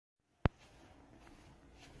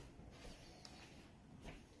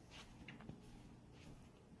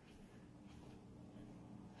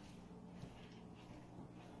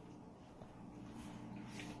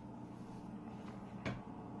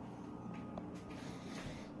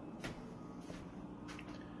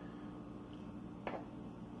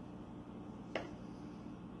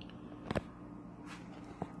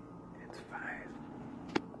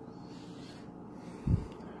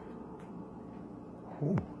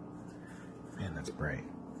That's bright.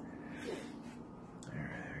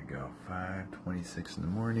 There we go. 5:26 in the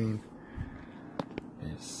morning.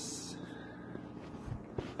 It's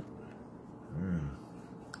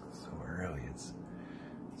so early. It's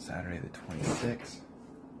Saturday the 26th.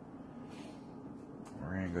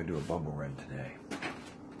 We're gonna go do a bubble run today.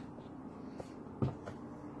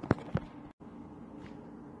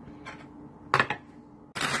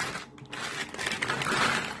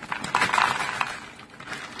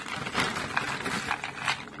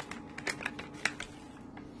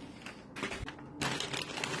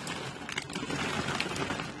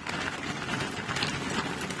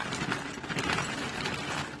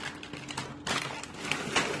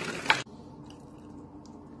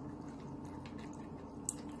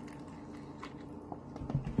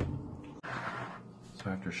 So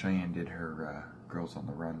after Cheyenne did her Girls on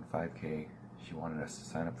the Run 5K, she wanted us to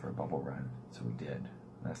sign up for a bubble run, so we did.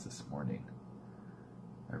 That's this morning.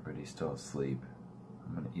 Everybody's still asleep.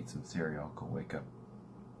 I'm gonna eat some cereal, go wake up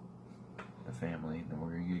the family, and then we're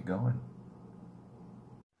gonna get going.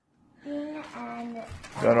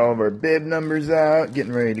 Got all of our bib numbers out,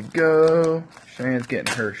 getting ready to go. Cheyenne's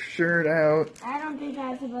getting her shirt out. I don't think I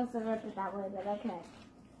was supposed to rip it that way, but okay.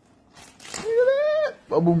 Look at that!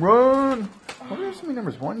 Bubble run! Why do we have so many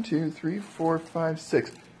numbers? 1, 2, 3, 4, 5,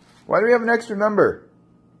 6. Why do we have an extra number?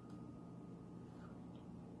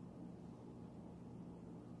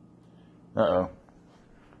 Uh-oh.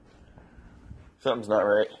 Something's not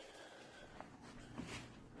right.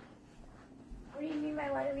 What do you mean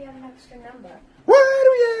by why do we have an extra number? Why do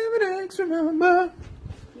we have an extra number?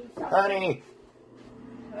 Honey!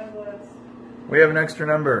 We have an extra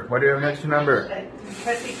number. Why do we have an extra number?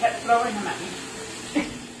 Because he kept throwing them at me.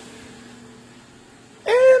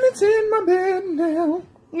 And it's in my bed now.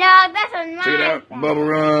 No, that's a nice. Check it out. Bubble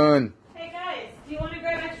run. Hey guys, do you want to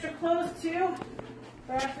grab extra clothes too?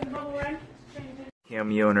 For after the bubble run?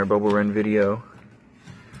 Cameo in our bubble run video.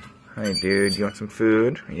 Hi dude, you want some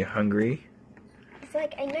food? Are you hungry? It's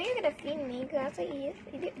like, I know you're gonna feed me, because that's what you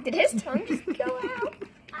did his tongue just go out?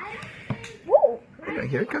 Whoa.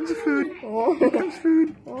 Here comes the food. Here comes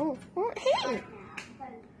food. Oh, hey.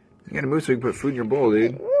 You gotta move so you can put food in your bowl,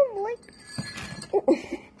 dude.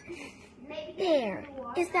 There.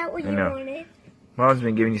 Is that what you wanted? Mom's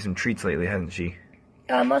been giving you some treats lately, hasn't she?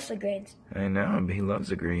 Mostly greens. I know, but he loves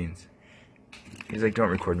the greens. He's like, don't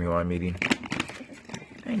record me while I'm eating.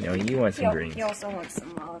 I know, you want some greens. He also wants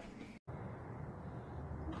some love.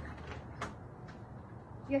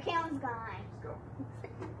 Your camera's gone.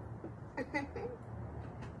 Let's go.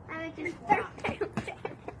 I would just stop. There,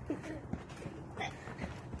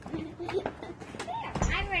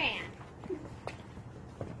 I ran.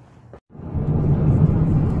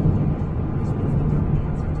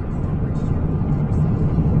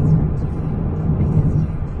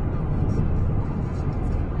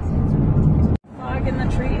 Fog in the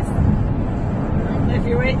trees. If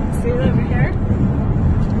you wait, see it over here?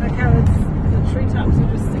 Look how the treetops are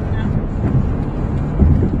just sticking out.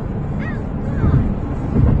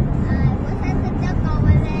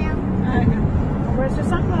 Where's your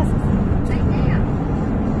sunglasses? Right there.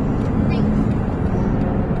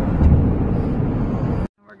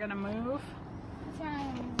 We're gonna move. It's a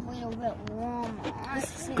little bit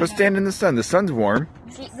warmer. Go stand in the sun. The sun's warm.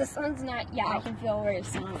 See, the sun's not. Yeah, I can feel where it's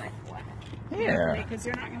sun on my foot. Yeah. Because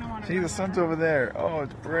you're not gonna want to. See, the sun's over there. Oh,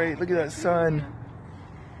 it's bright. Look at that sun.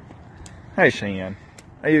 Hi, Cheyenne.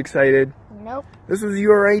 Are you excited? Nope. This was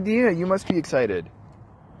your idea. You must be excited.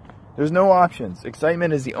 There's no options.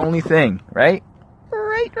 Excitement is the only thing, right?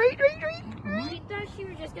 Right. She thought she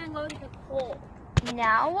was just gonna go to the pool.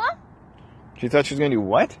 Now? She thought she was going to do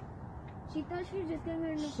what? She thought she was just gonna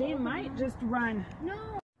go to the pool. She might just run.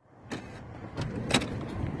 No.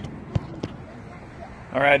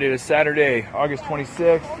 All right, it is Saturday, August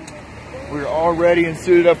 26th. We're all ready and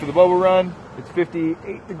suited up for the bubble run. It's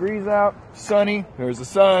 58 degrees out, sunny. There's the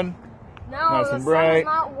sun. No, Nice the and bright. sun's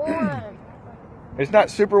not warm. It's not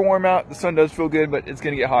super warm out. The sun does feel good, but it's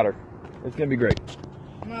going to get hotter. It's going to be great.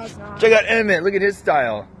 No, it's not. Check out Emmett. Look at his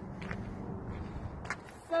style.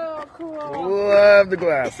 So cool. Love the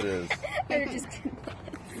glasses.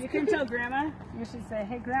 You can tell Grandma. You should say,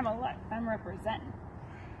 hey, Grandma, look, I'm representing.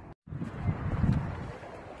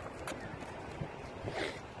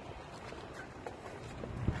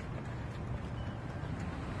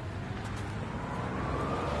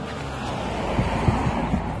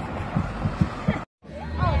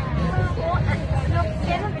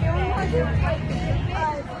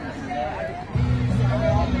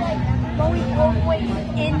 Going all the way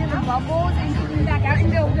into the bubbles and coming back out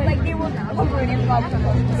and go like they were covered in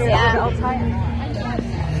bubbles. Yeah.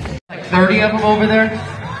 Like 30 of them over there?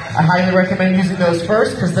 I highly recommend using those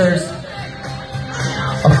first because there's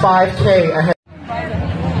a 5K ahead.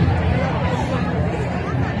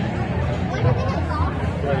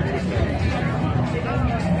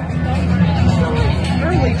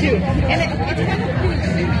 Early too. And it's kind of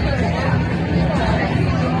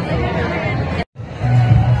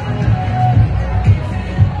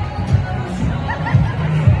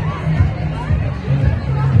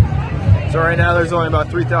So right now there's only about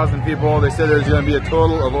 3,000 people. They said there's going to be a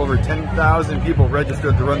total of over 10,000 people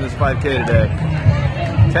registered to run this 5K today.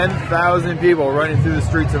 10,000 people running through the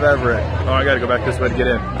streets of Everett. Oh, I got to go back this way to get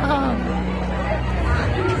in.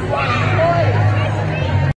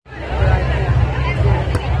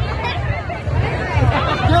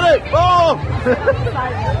 Get it! Oh!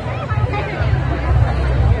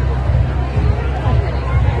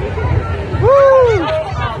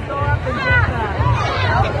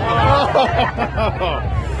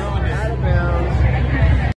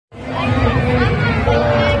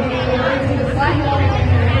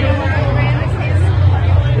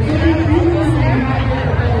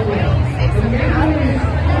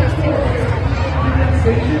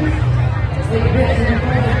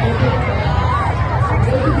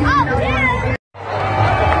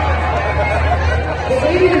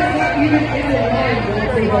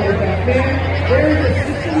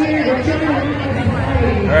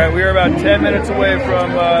 Alright, we are about 10 minutes away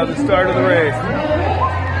from the start of the race.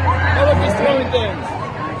 Oh, look, he's throwing things.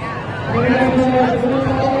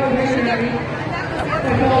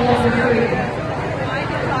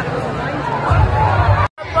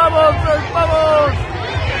 Bubbles, there's bubbles!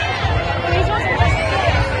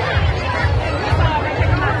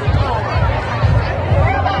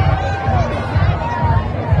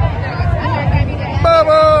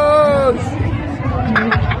 Bubbles!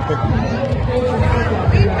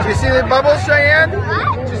 Did you see the bubbles, Cheyenne?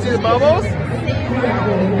 Did you see the bubbles?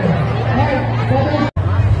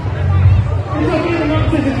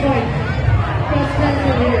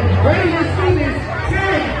 Ready, your students.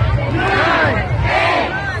 10, 9,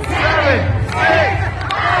 8, 7, 6,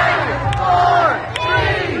 5, 4,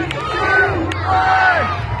 3, 2, 1.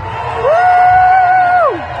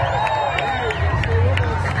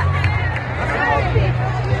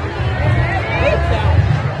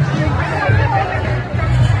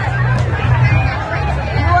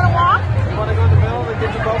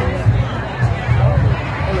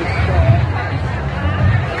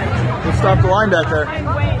 Stop the line back there.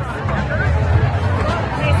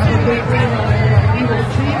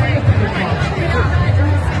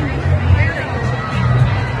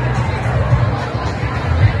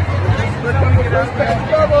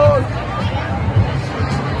 Bubbles!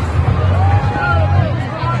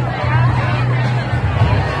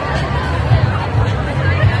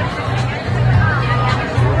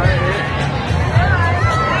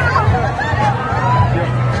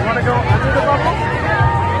 You want to go under the bubbles?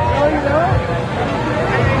 Oh, you know?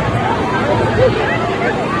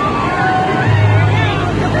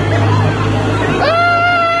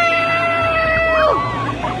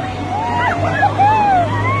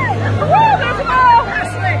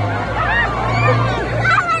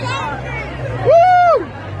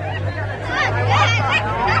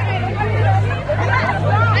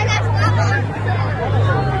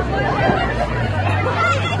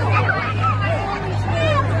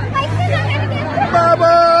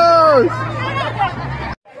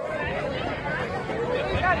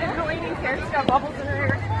 Bubbles in her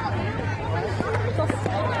hair.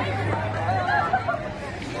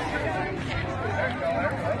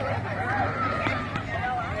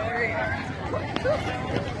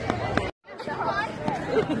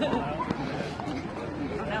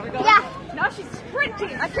 Now we go. Yeah. Now she's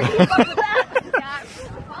sprinting. I can't keep up with that.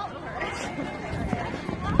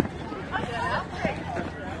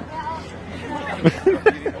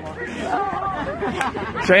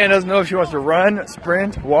 Cheyenne doesn't know if she wants to run,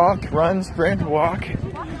 sprint, walk, run, sprint, walk.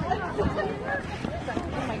 Oh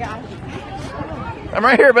my gosh. I'm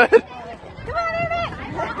right here, bud. Come on, Everett.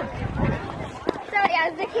 Sorry, I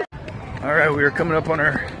was looking. All right, we are coming up on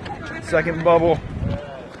our second bubble.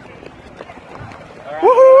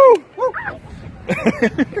 Woohoo! Woo!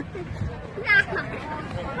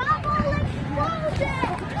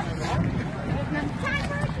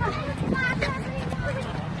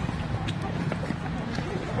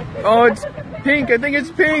 Oh, it's pink. I think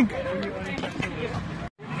it's pink.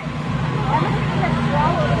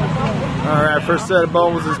 All right, first set of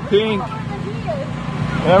bubbles is pink.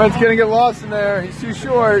 Everett's gonna get lost in there. He's too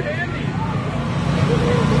short. That's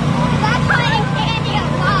why I can't get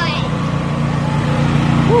wide.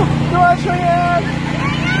 Woo! Go on, Cheyenne!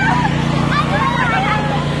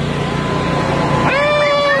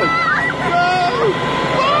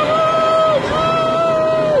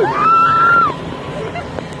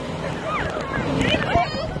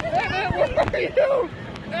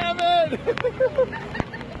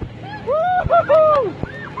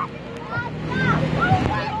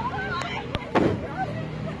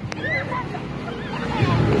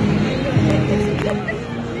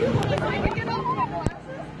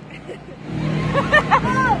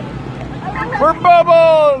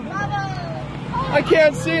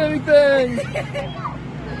 see anything.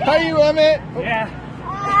 How are you, Emmett? Yeah.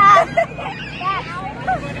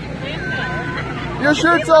 Your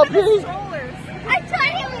shirt's all pink. I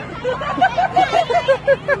thought it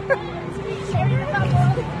was.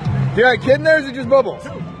 You got a kid in there, or is it just bubbles?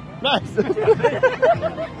 Nice.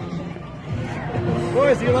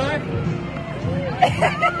 Boy, is he alive?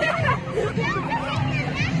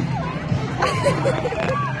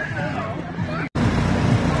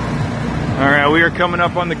 Alright, we are coming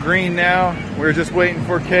up on the green now. We're just waiting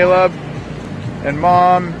for Caleb and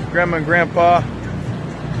Mom, Grandma and Grandpa.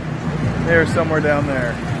 They're somewhere down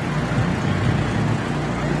there.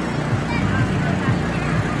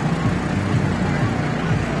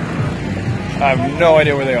 I have no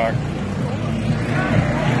idea where they are.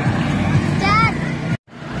 Dad.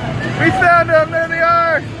 We found them! There they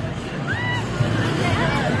are!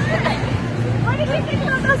 What did you think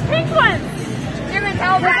about those pink ones?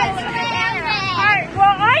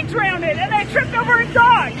 Well, I drowned it and I tripped over a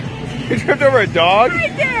dog. You tripped over a dog? I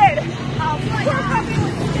did. Poor puppy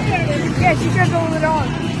was scared. Yeah, she tripped over the dog.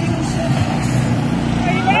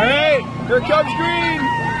 Alright, here comes green!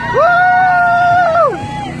 Woo!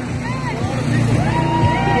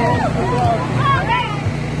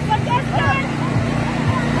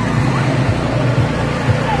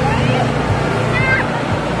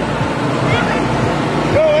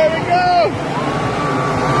 Go, Evan, go!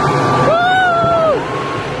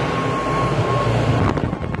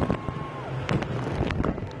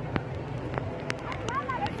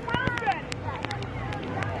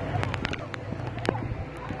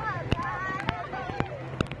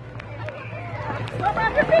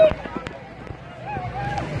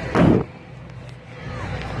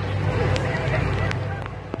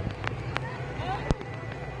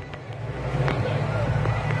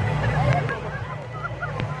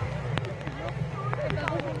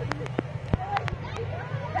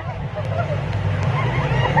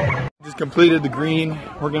 Just completed the green.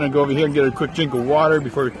 We're gonna go over here and get a quick drink of water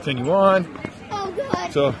before we continue on. Oh,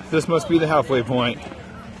 good. So this must be the halfway point.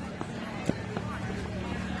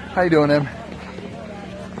 How you doing, Em?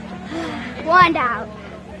 One out.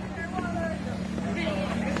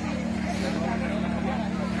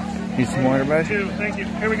 Need some water, bud? Two, thank you.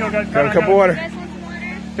 Here we go, guys. Got a cup of water.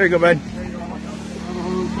 Here you go, bud.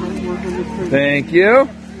 Thank you.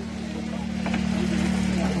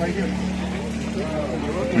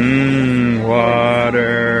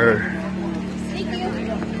 Water.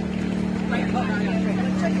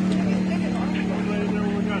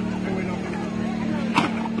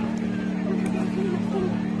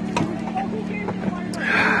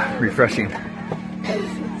 Refreshing.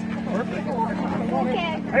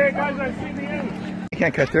 Hey guys, I see the end. You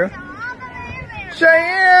can't cut through.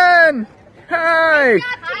 Cheyenne! Hi!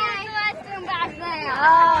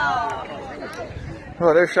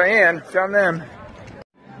 Oh, there's Cheyenne. Found them.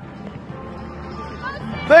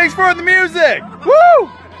 Thanks for the music! Woo!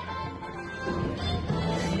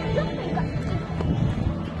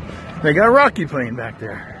 They got a Rocky playing back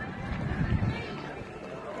there.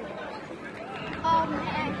 Oh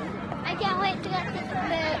man, I can't wait to get to the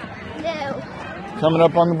blue. Coming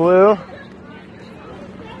up on the blue.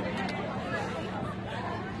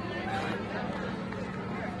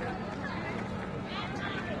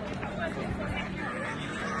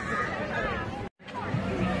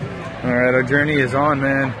 Alright, our journey is on,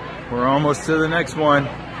 man. We're almost to the next one.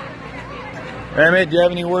 Emmett, do you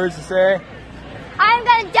have any words to say? I'm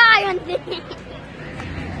gonna die on this.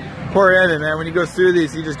 Poor Emmett, man. When he goes through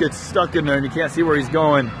these, he just gets stuck in there and you can't see where he's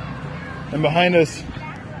going. And behind us,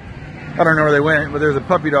 I don't know where they went, but there's a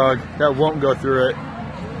puppy dog that won't go through it.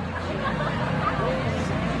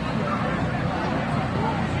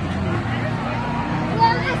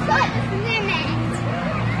 Well, it's like limit.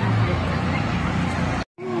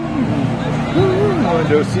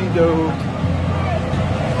 Do-si-do.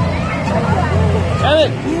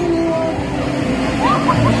 Emmett!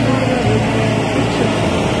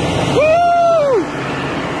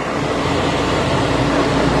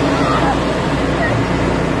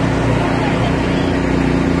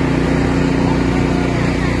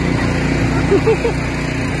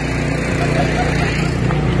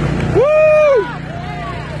 Woo!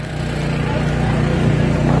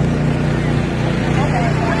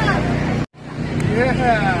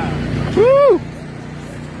 Yeah! Woo!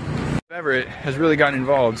 Everett has really gotten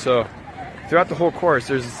involved, so throughout the whole course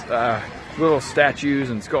there's little statues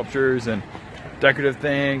and sculptures and decorative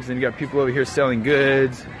things, and you got people over here selling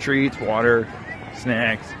goods, treats, water,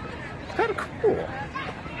 snacks. It's kind of cool.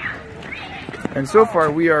 And so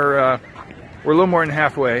far we're a little more than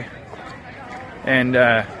halfway, and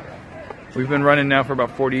we've been running now for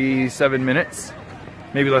about 47 minutes,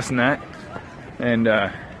 maybe less than that. And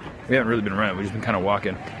we haven't really been running. We've just been kind of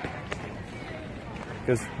walking.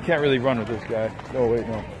 Because you can't really run with this guy. Oh, wait,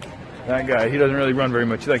 no. That guy, he doesn't really run very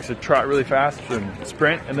much. He likes to trot really fast and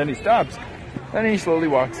sprint, and then he stops. And then he slowly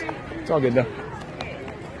walks. It's all good, though.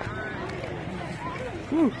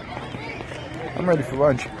 Whew. I'm ready for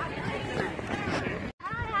lunch.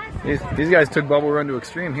 These guys took bubble run to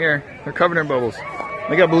extreme here. They're covered in bubbles.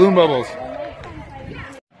 They got balloon bubbles.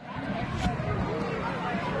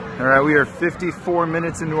 All right, we are 54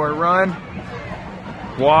 minutes into our run.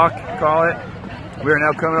 Walk, call it. We are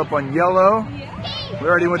now coming up on yellow. We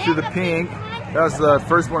already went through the pink. That was the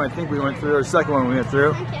first one I think we went through, or the second one we went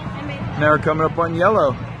through. Now we're coming up on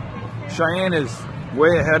yellow. Cheyenne is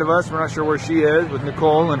way ahead of us. We're not sure where she is with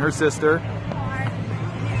Nicole and her sister.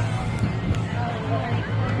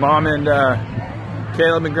 Mom and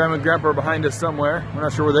Caleb and Grandma and Grandpa are behind us somewhere. We're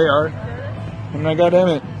not sure where they are. And I got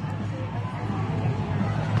Emmett.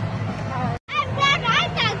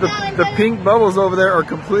 The pink bubbles over there are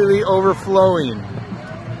completely overflowing.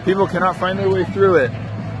 People cannot find their way through it.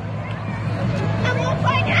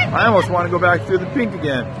 I almost want to go back through the pink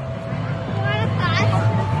again.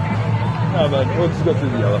 No, but we'll just go through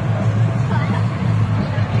the yellow.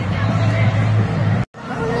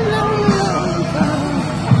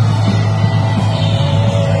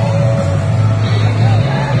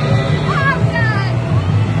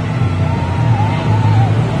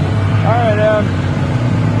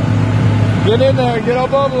 Get in there, get all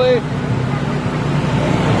bubbly.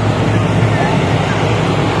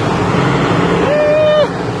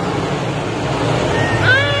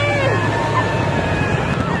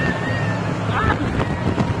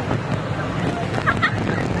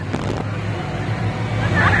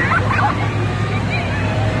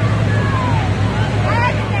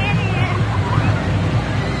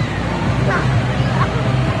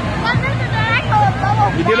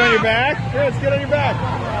 You get on your back? Chris, get on your back.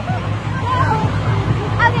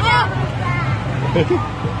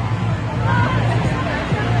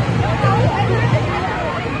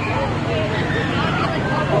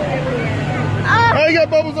 Oh, you got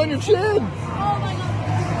bubbles on your chin.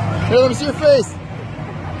 Here, let me see your face.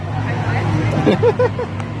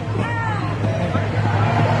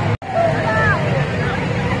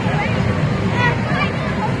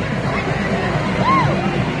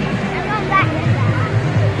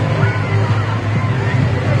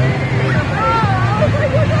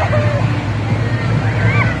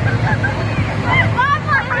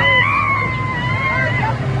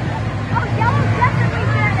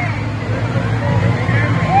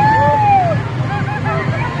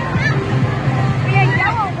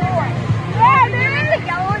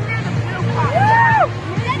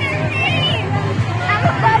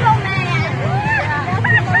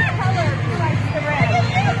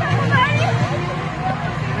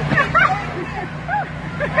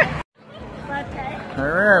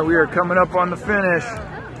 Alright, we are coming up on the finish.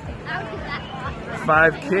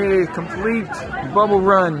 5K complete bubble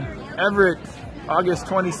run, Everett, August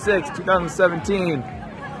 26, 2017.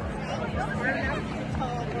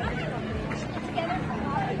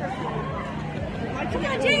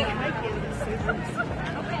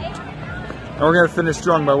 And we're going to finish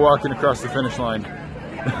strong by walking across the finish line.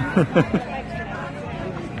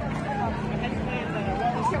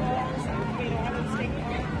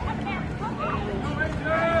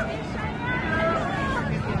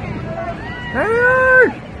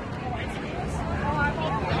 Hey!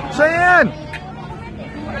 Cheyenne!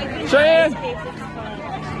 Cheyenne!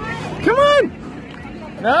 Come on!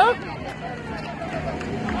 No?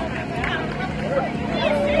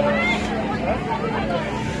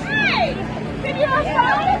 Hey! Can you have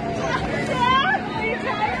fun? Yeah? Are you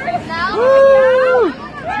tired? No. Woo!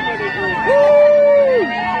 Woo!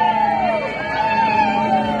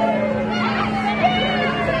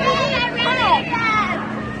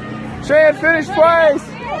 Cheyenne finished twice!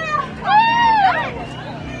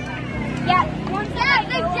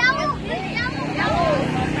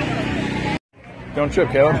 Don't trip,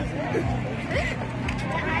 Caleb. Oh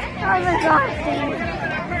my gosh.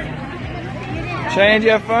 Cheyenne, did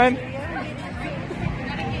you have fun?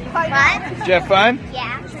 What? Did you have fun?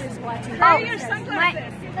 Yeah. Oh,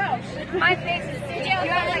 my face is...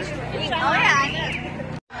 Oh, yeah.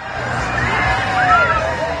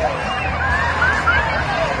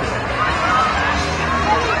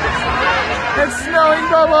 It's snowing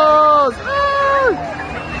bubbles! Ah!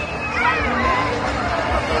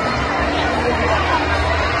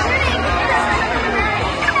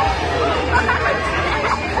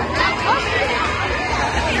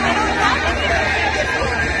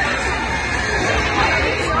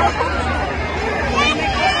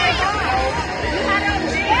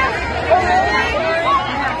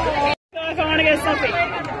 selfie.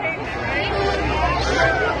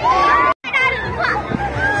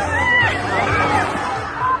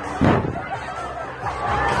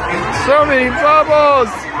 So many bubbles!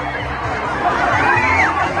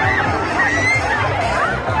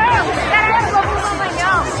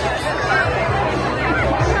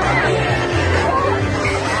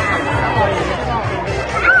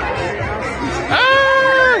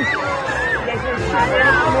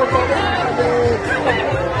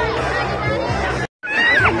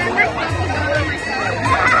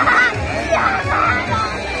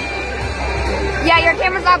 Yeah, your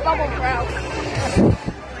camera's not bubble proof.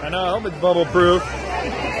 I know, I hope it's bubble proof.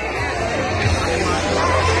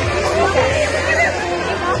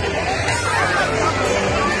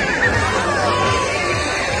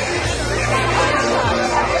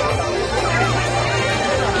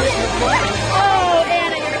 Oh,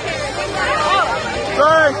 Anna, your camera's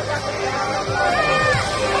Sorry!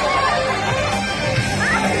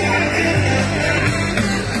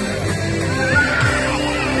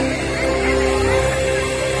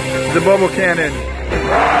 The bubble cannon.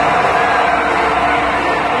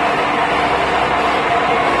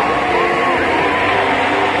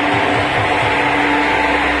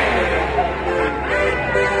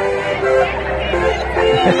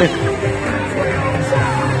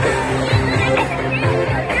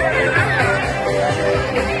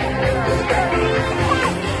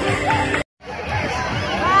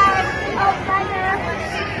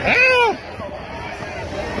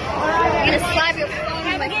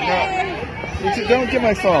 Don't get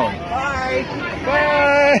my phone. Bye.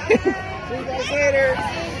 Bye. See you guys later.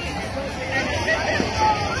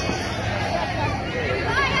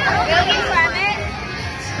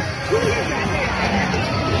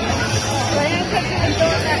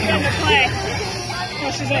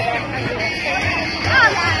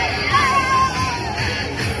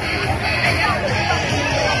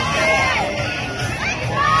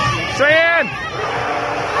 Cheyenne!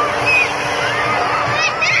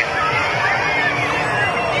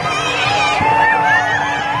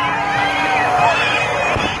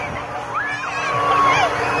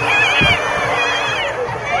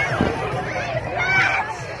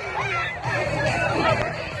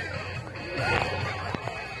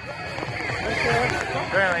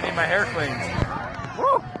 Apparently I need my hair cleaned.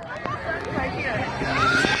 Woo! Right here.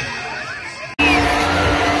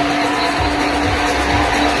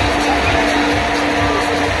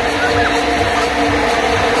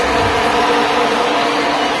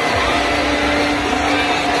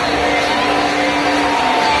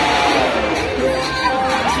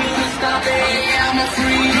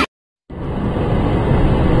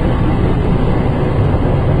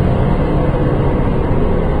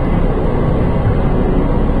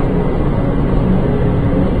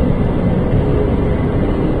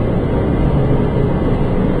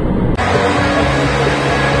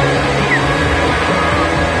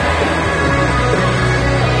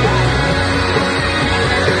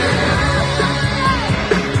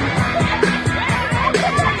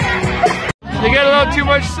 You get a little too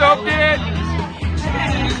much soap in it?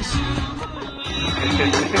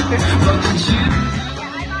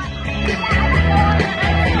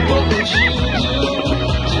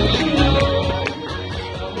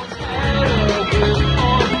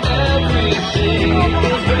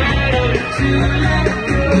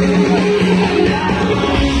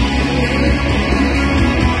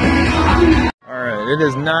 Alright, it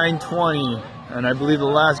is 9:20 and I believe the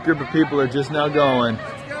last group of people are just now going.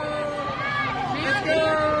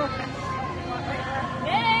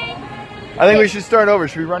 I think we should start over.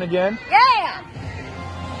 Should we run again? Yeah!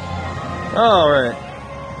 Alright.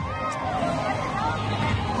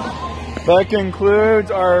 That concludes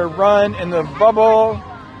our run in the bubble.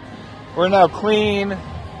 We're now clean.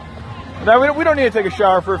 Now we don't need to take a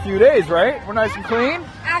shower for a few days, right? We're nice and clean?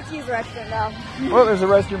 I have to use the restroom though. Well, there's a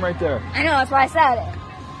restroom right there. I know, that's why I said it.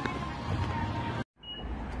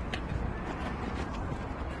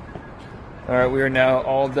 Alright, we are now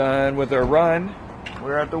all done with our run.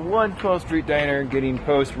 We're at the 112th Street Diner getting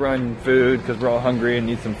post-run food because we're all hungry and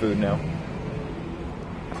need some food now.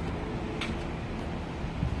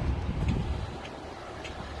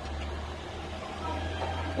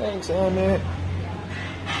 Thanks, Emmett.